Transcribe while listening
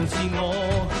我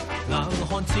硬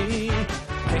漢子，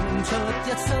拼出一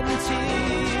身刺，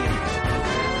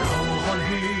流汗血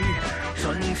盡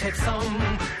赤心，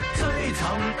追尋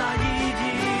大意義。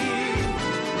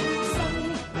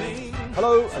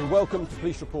 Hello and welcome to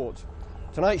Police Report.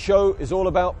 Tonight's show is all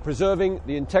about preserving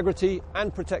the integrity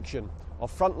and protection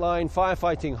of frontline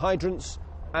firefighting hydrants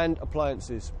and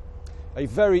appliances. A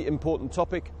very important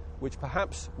topic which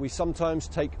perhaps we sometimes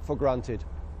take for granted.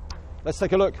 Let's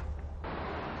take a look.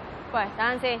 喂，等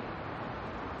陣先。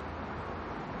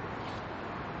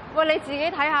喂，你自己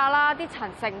睇下啦，啲塵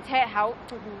成尺厚，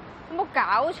有冇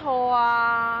搞錯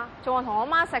啊？仲話同我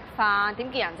媽食飯，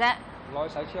點見人啫？攞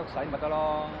去洗車屋洗咪得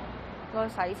咯。攞去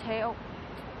洗車屋，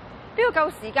邊度夠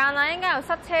時間啊？一陣間又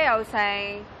塞車又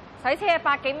剩，洗車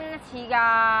100幾蚊一次㗎，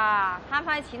慳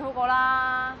翻啲錢好過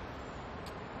啦。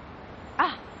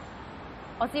啊！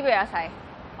我知邊度有洗，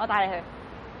我帶你去。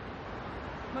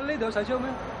乜呢度有洗車屋咩？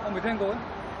我未聽過。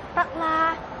得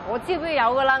啦，我知邊度有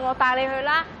㗎啦，我帶你去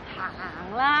啦，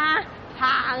行啦，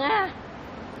行啊！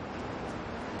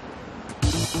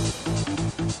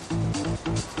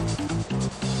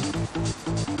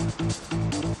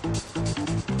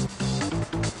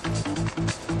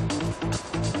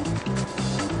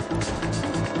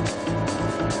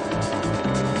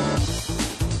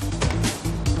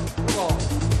不過，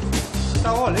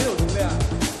但我嚟呢度做咩啊？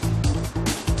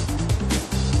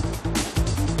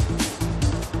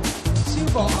消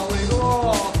防喉嚟㗎喎，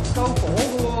救火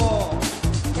㗎喎。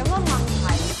有乜問題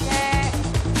啫？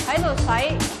喺度洗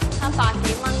慳100幾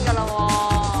蚊㗎啦喎！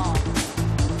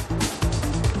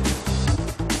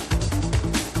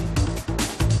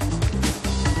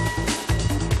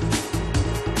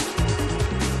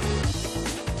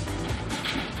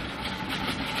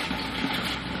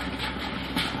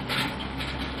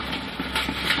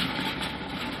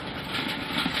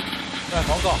喂，廣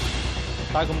哥，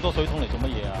帶咁多水桶嚟做乜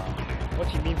嘢啊？我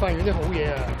前面發現啲好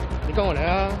嘢啊！你跟我嚟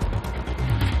啊！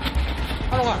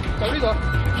阿龍啊，就呢度。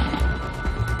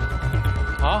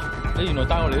嚇！你原來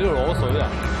帶我嚟呢度攞水啊？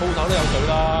鋪頭都有水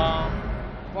啦。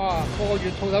哇！個月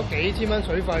鋪頭幾千蚊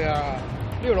水費啊！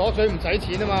呢度攞水唔使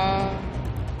錢啊嘛。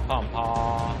怕唔怕？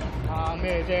怕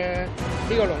咩啫？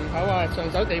呢個龍頭啊，上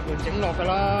手地盤整落㗎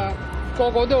啦，個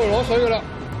個都要攞水㗎啦，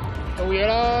做嘢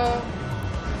啦。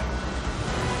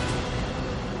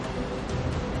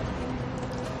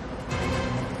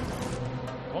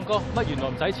廣哥，乜原來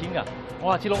唔使錢㗎？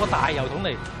我下次攞個大油桶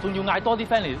嚟，仲要嗌多啲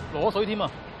friend 嚟攞水添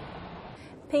啊！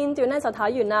片段咧就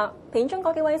睇完啦，片中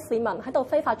嗰幾位市民喺度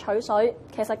非法取水，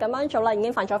其實咁樣做咧已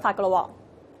經犯咗法㗎咯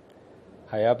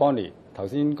喎。係啊 ，Bonnie， 頭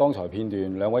先剛才片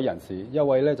段兩位人士，一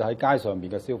位咧就喺街上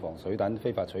面嘅消防水躉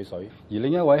非法取水，而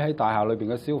另一位喺大廈裏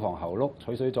邊嘅消防喉轆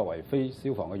取水作為非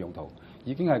消防嘅用途，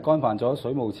已經係干犯咗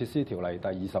水務設施條例第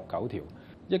29條，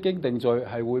一經定罪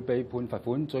係會被判罰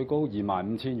款最高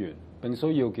25,000元，並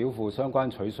需要繳付相關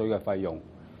取水嘅費用。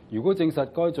如果證實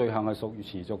該罪行係屬於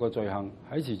持續嘅罪行，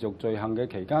喺持續罪行嘅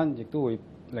期間，亦都會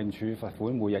另處罰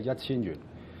款每日1000元。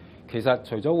其實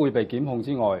除咗會被檢控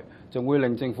之外，仲會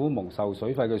令政府蒙受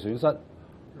水費嘅損失，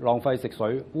浪費食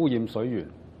水、污染水源，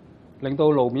令到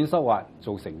路面濕滑，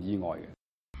造成意外嘅。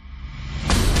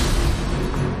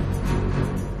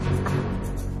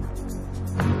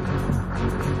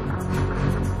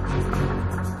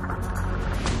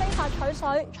取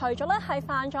水除咗咧係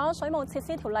犯咗水務設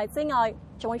施條例之外，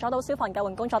仲會阻到消防救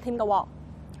援工作添㗎喎。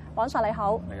黃 Sir 你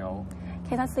好，你好。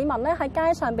其實市民咧喺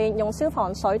街上邊用消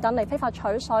防水躉嚟非法取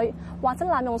水，或者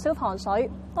濫用消防水，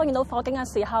當見到火警嘅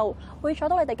時候，會阻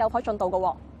到你哋救火進度㗎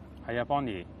喎。係啊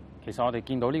 ，Bonnie， 其實我哋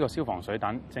見到呢個消防水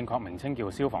躉，正確名稱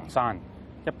叫消防山，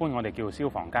一般我哋叫消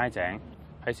防街井，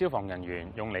係消防人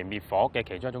員用嚟滅火嘅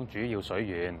其中一種主要水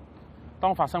源。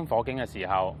當發生火警嘅時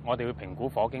候，我哋會評估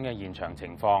火警嘅現場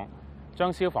情況，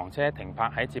將消防車停泊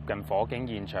喺接近火警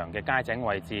現場嘅街井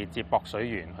位置，接駁水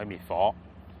源去滅火。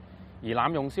而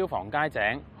濫用消防街井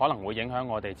可能會影響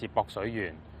我哋接駁水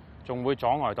源，仲會阻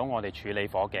礙到我哋處理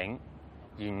火警，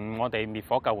延誤我哋滅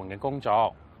火救援嘅工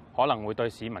作，可能會對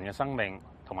市民嘅生命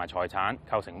同埋財產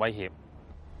構成威脅。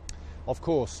Of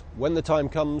course, when the time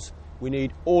comes, we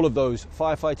need all of those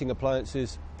firefighting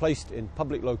appliances placed in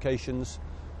public locations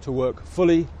to work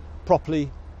fully, properly,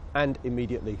 and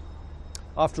immediately.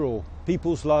 After all,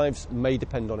 people's lives may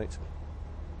depend on it.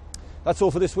 That's all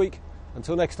for this week.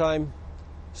 Until next time,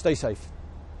 stay safe.